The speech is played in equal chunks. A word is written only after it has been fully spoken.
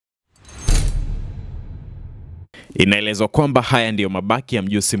Inaelezwa kwamba haya ndiyo mabaki ya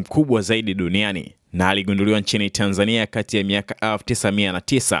mjusi mkubwa zaidi duniani na aligunduliwa nchini Tanzania kati ya miaka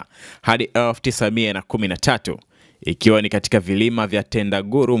 1909 hadi 1913, ikiwa ni katika vilima vya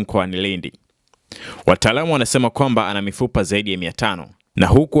Tendaguuru mkoani Lindi. Wataalamu wanasema kwamba ana mifupa zaidi ya 500 na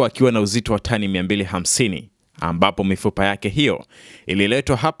huku akiwa na uzito wa tani 250, ambapo mifupa yake hiyo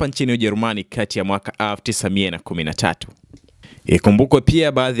ililetwa hapa nchini Ujerumani kati ya mwaka 1913. Ikumbukwe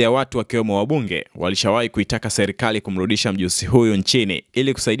pia baadhi ya watu wakiwemo wabunge walishawahi kuitaka serikali kumrudisha mjusi huyu nchini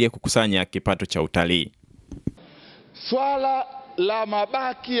ili kusaidia kukusanya kipato cha utalii. Swala la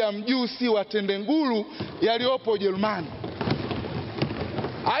mabaki ya mjusi wa Tendaguuru yaliyopo Ujerumani.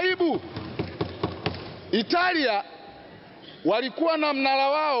 Aibu. Italia walikuwa na mnara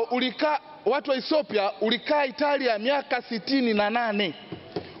wao ulikaa, watu wa Ethiopia ulikaa Italia miaka 68,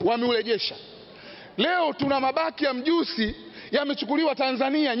 wameurejesha. Leo tuna mabaki ya mjusi yamechukuliwa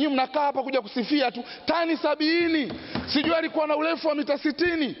Tanzania. Nyinyi mnakaa hapa kuja kusifia tu tani 70. Sijui alikuwa na urefu wa mita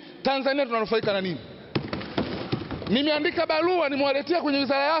 60. Tanzania tunanufaika na nini? Nimeandika barua nimewaletea kwenye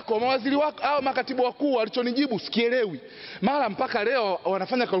wizara yako, mawaziri wako au makatibu wakuu, walichonijibu sikielewi. Mara mpaka leo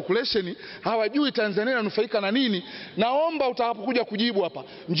wanafanya calculation, hawajui Tanzania inanufaika na nini. Naomba utakapokuja kujibu hapa,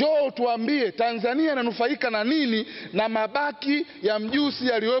 njoo tuambie Tanzania inanufaika na nini na mabaki ya mjusi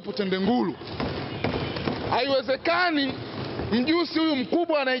yaliyopo Tendaguuru. Haiwezekani mjusi huyu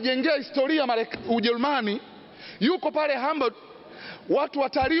mkubwa anaijengea historia Ujerumani, yuko pale Hamburg, watu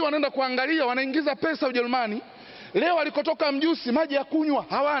watalii wanaenda kuangalia, wanaingiza pesa Ujerumani. Leo alikotoka mjusi maji ya kunywa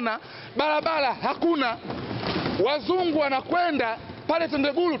hawana, barabara hakuna. Wazungu wanakwenda pale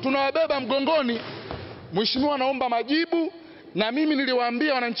Tendaguuru, tunawabeba mgongoni. Mheshimiwa, naomba majibu, na mimi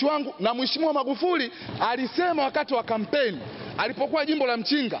niliwaambia wananchi wangu, na Mheshimiwa Magufuli alisema wakati wa kampeni alipokuwa jimbo la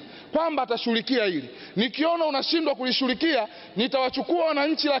Mchinga kwamba atashughulikia hili. Nikiona unashindwa kulishughulikia, nitawachukua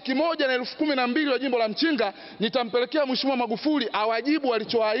wananchi 112,000 wa jimbo la Mchinga, nitampelekea Mheshimiwa Magufuli awajibu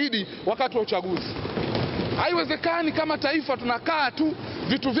alichoahidi wakati wa uchaguzi. Haiwezekani kama taifa tunakaa tu,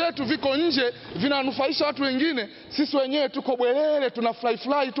 vitu vyetu viko nje vinanufaisha watu wengine, sisi wenyewe tuko bwelele tuna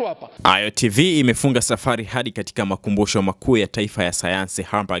fly tu hapa. AyoTV imefunga safari hadi katika makumbusho makuu ya taifa ya sayansi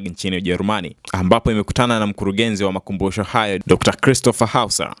Hamburg nchini Ujerumani, ambapo imekutana na mkurugenzi wa makumbusho hayo Dr. Christopher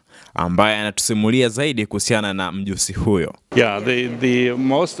Hauser, ambaye anatusimulia zaidi kuhusiana na mjusi huyo. Yeah,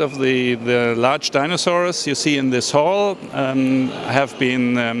 most of the large dinosaurs you see in this hall have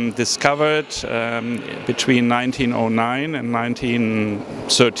been discovered between 1909 and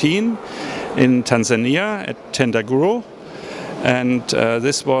 1913 in Tanzania at Tendaguuru. And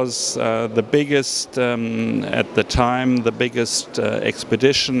this was the biggest, at the time, the biggest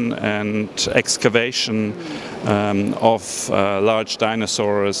expedition and excavation of large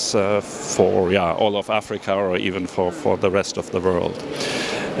dinosaurs for all of Africa, or even for the rest of the world.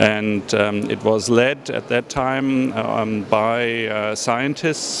 And it was led at that time by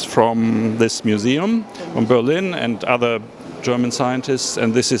scientists from this museum from Berlin and other German scientists,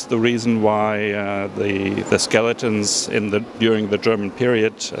 and this is the reason why the skeletons during the German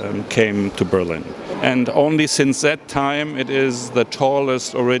period came to Berlin. And only since that time it is the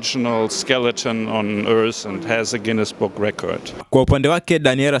tallest original skeleton on Earth and has a Guinness Book record. Kwa upande wake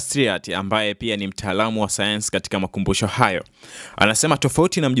Daniela Striat, ambaye pia ni mtaalamu wa sayansi katika makumbusho hayo, anasema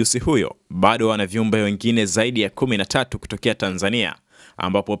tofauti na mjusi huyo, bado wana viumbe wengine zaidi ya 13 kutokea Tanzania,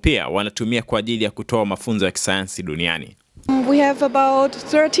 ambapo pia wanatumia kwa ajili ya kutoa mafunzo ya kisayansi duniani. We have about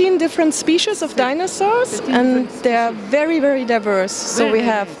 13 different species of dinosaurs, and they are very, very diverse. So we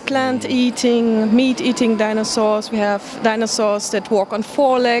have plant-eating, meat-eating dinosaurs. We have dinosaurs that walk on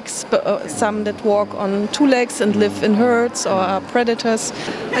 4 legs, some that walk on 2 legs and live in herds or are predators.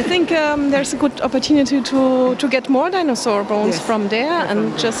 I think there's a good opportunity to get more dinosaur bones from there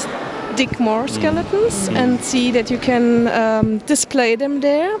and just dig more skeletons and see that you can display them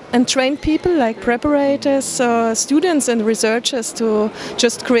there and train people like preparators, students and researchers to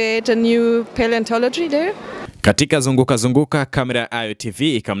just create a new paleontology there. Katika zunguka kamera ya AyoTV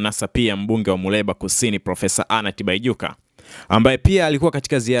ikamnasa pia mbunge wa Muleba Kusini Profesa Anna Tibaijuka, ambaye pia alikuwa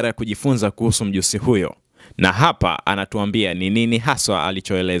katika ziara ya kujifunza kuhusu mjusi huyo, na hapa anatuambia ni nini haswa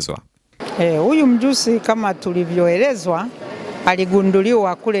alichoelezwa. Huyu mjusi kama tulivyoelezwa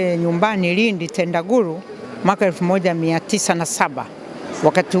aligunduliwa kule nyumbani Lindi Tendaguuru mwaka 1907.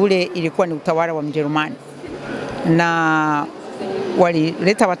 Wakati ule ilikuwa ni utawala wa Mjerumani, na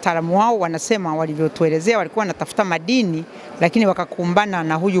walileta wataalamu wao, wanasema walivyotuelezea walikuwa wanatafuta madini, lakini wakakumbana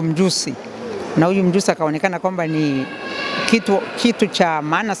na huyu mjusi, na huyu mjusi akaonekana kwamba ni kitu cha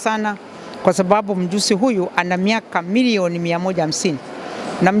maana sana, kwa sababu mjusi huyu ana miaka milioni 150,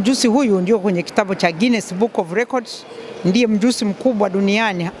 na mjusi huyu ndio kwenye kitabu cha Guinness Book of Records ndiye mjusi mkubwa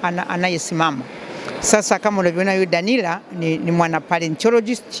duniani anayesimama. Sasa kama unavyoona huyu Danila ni mwana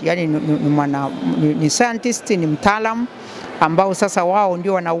paleontologist, yani ni scientist, ni mtaalamu ambao sasa wao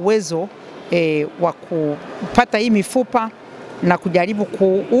ndio wana uwezo wa kupata hii mifupa na kujaribu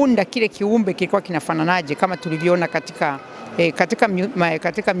kuunda kile kiumbe kilikuwa kinafananaje kama tulivyoona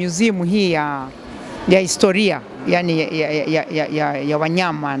katika museum hii ya historia, yani ya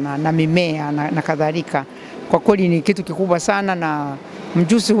wanyama na mimea na kadhalika. Kwa kweli ni kitu kikubwa sana, na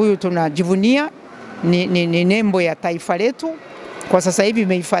mjusi huyu tunajivunia, ni nembo ya taifa letu. Kwa sasa hivi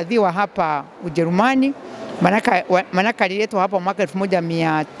imehifadhiwa hapa Ujerumani, manaka aliletwa hapa mwaka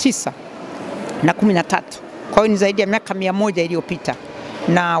 1913. Kwa hiyo ni zaidi ya miaka 100 iliyopita,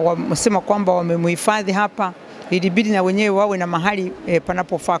 na wamesema kwamba wamemhifadhi hapa, ilibidi na wenyewe wawe na mahali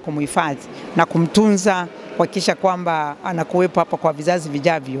panapofaa kumhifadhi na kumtunza, kuhakikisha kwamba anakuwepo hapa kwa vizazi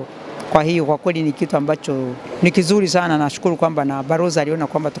vijavyo. Kwa hiyo kwa kweli ni kitu ambacho ni kizuri sana. Nashukuru kwamba na balozi aliona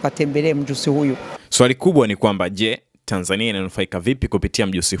kwamba tukatembelee mjusi huyu. Swali kubwa ni kwamba je, Tanzania inanufaika vipi kupitia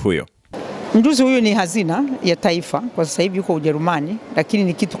mjusi huyo? Mjusi huyu ni hazina ya taifa, kwa sasa hivi yuko Ujerumani, lakini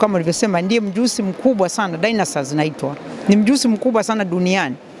ni kitu kama nilivyosema, ndiye mjusi mkubwa sana, dinosaurs zinaitwa. Ni mjusi mkubwa sana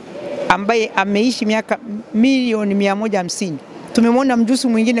duniani ambaye ameishi miaka milioni 150. Tumemwona mjusi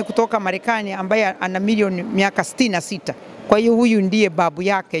mwingine kutoka Marekani ambaye ana milioni miaka 66. Kwa hiyo huyu ndiye babu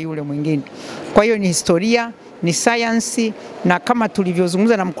yake yule mwingine. Kwa hiyo ni historia, ni science, na kama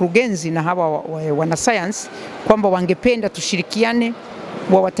tulivyozungumza na mkurugenzi na hawa wana science kwamba wangependa tushirikiane,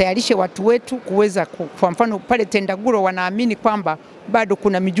 watayarishe watu wetu kuweza, kwa mfano pale Tendaguuru wanaamini kwamba bado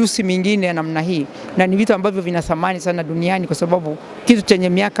kuna mijusi mingine ya namna hii, na ni vitu ambavyo vina thamani sana duniani, kwa sababu kitu chenye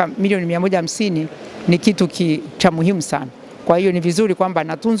miaka milioni 150 ni kitu cha muhimu sana. Kwa hiyo ni vizuri kwamba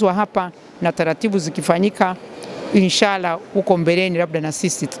natunzwa hapa, na taratibu zikifanyika, inshallah huko mbeleni labda na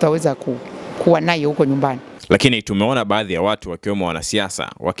sisi tutaweza kuwa naye huko nyumbani. Lakini tumeona baadhi ya watu wakiwemo wanasiasa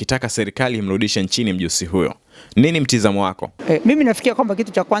wakitaka serikali imrudishe nchini mjusi huyo. Nini mtizamo wako? Mimi nafikiria kwamba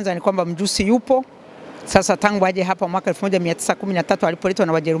kitu cha kwanza ni kwamba mjusi yupo. Sasa tangu aje hapa mwaka 1913 alipoletwa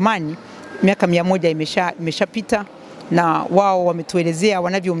na Wajerumani, miaka 100 imeshapita, na wao wametuelezea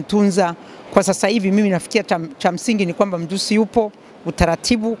wanavyomtunza. Kwa sasa hivi mimi nafikiria cha msingi ni kwamba mjusi yupo,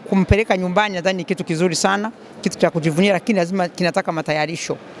 utaratibu kumpeleka nyumbani nadhani ni kitu kizuri sana, kitu cha kujivunia, lakini lazima kinataka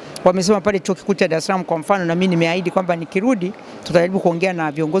matayarisho. Wamesema pale Chuo Kikuu cha Dar es Salaam kwa mfano, na mimi nimeahidi kwamba nikirudi tutajaribu kuongea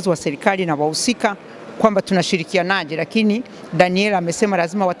na viongozi wa serikali na wahusika kwamba tunashirikianaje, lakini Daniela amesema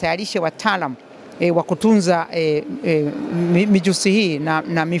lazima watayarishe wataalamu wa kutunza mijusi hii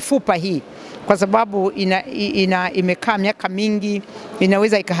na mifupa hii, kwa sababu imekaa miaka mingi,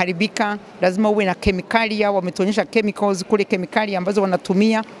 inaweza ikaharibika. Lazima uwe na kemikali, wametuonyesha chemicals kule, kemikali ambazo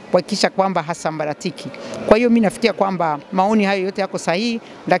wanatumia kuhakikisha kwamba hasambaratiki. Kwa hiyo mimi nafikiria kwamba maoni hayo yote yako sahihi,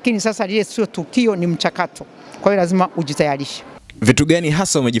 lakini sasa lile sio tukio, ni mchakato. Kwa hiyo lazima ujitayarishe. Vitu gani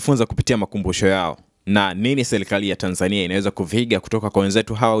hasa umejifunza kupitia makumbusho yao, na nini serikali ya Tanzania inaweza kuviiga kutoka kwa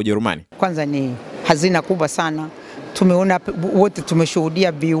wenzetu hawa Ujerumani? Kwanza ni hazina kubwa sana. Tumeona wote,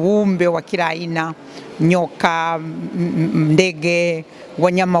 tumeshuhudia viumbe wa kila aina, nyoka, ndege,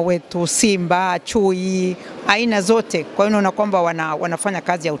 wanyama wetu, simba, chui, aina zote. Kwa hiyo unaona kwamba wanafanya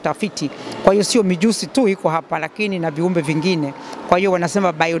kazi ya utafiti. Kwa hiyo sio mijusi tu iko hapa, lakini na viumbe vingine. Kwa hiyo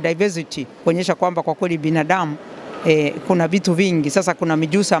wanasema biodiversity, kuonyesha kwamba kwa kweli binadamu kuna vitu vingi. Sasa kuna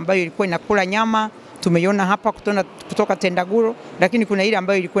mijusi ambayo ilikuwa inakula nyama, tumeiona hapa kutoka Tendaguuru, lakini kuna ile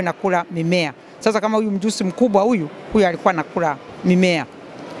ambayo ilikuwa inakula mimea. Sasa kama huyu mjusi mkubwa huyu alikuwa anakula mimea,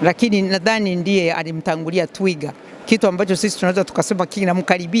 lakini nadhani ndiye alimtangulia twiga, kitu ambacho sisi tunaweza tukasema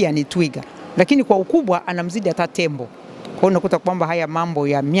kinamkaribia ni twiga, lakini kwa ukubwa anamzidi hata tembo. Kwa hiyo unakuta kwamba haya mambo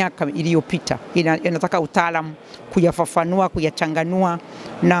ya miaka iliyopita inataka utaalamu kuyafafanua, kuyachanganua,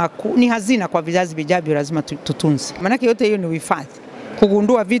 na ni hazina kwa vizazi vijavyo, lazima tutunze. Maana yote hiyo ni uhifadhi,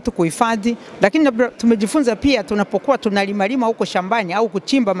 kugundua vitu, kuhifadhi. Lakini tumejifunza pia, tunapokuwa tunalimalima huko shambani au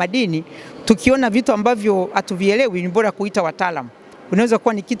kuchimba madini, tukiona vitu ambavyo hatuvielewi, ni bora kuita wataalamu. Unaweza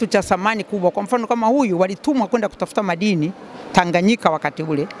kuwa ni kitu cha thamani kubwa. Kwa mfano kama huyu walitumwa kwenda kutafuta madini Tanganyika, wakati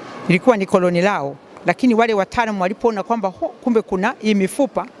ule ilikuwa ni koloni lao, lakini wale wataalamu walipoona kwamba kumbe kuna hii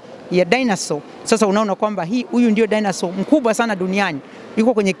mifupa ya dinosaur, sasa unaona kwamba huyu ndio dinosaur mkubwa sana duniani,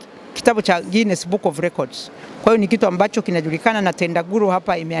 yuko kwenye kitabu cha Guinness Book of Records. Kwa hiyo ni kitu ambacho kinajulikana, na Tendaguuru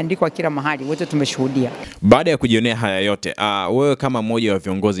hapa imeandikwa kila mahali, wote tumeshuhudia. Baada ya kujionea haya yote, wewe kama mmoja wa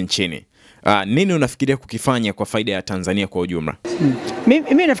viongozi nchini, Nini unafikiria kukifanya kwa faida ya Tanzania kwa ujumla?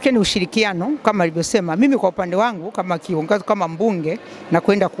 Mimi nafikiri ni ushirikiano kama alivyosema. Mimi kwa upande wangu kama kiongozi, kama mbunge, na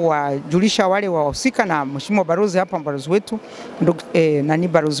kwenda kuwajulisha wale wahusika, na mheshimiwa balozi hapa, balozi wetu nani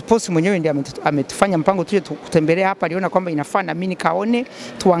balozi Posi mwenyewe ndiye ametufanya mpango tuje kutembelea hapa, aliona kwamba inafaa na mimi nikaone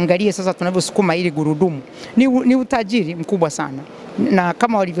tuangalie sasa tunavyosukuma ili gurudumu. Ni utajiri mkubwa sana, na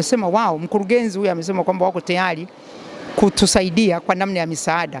kama walivyosema wao, mkurugenzi huyu amesema kwamba wako tayari kutusaidia kwa namna ya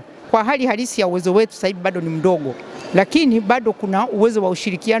misaada. Kwa hali halisi ya uwezo wetu sasa hivi bado ni mdogo, lakini bado kuna uwezo wa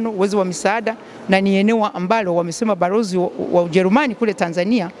ushirikiano, uwezo wa misaada, na ni eneo ambalo wamesema balozi wa Ujerumani kule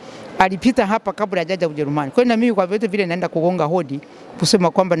Tanzania alipita hapa kabla hajaja Ujerumani. Kwa hiyo na mimi kwa vyote vile naenda kugonga hodi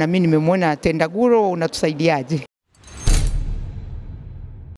kusema kwamba na mimi nimemwona Tendaguuru, unatusaidiaje?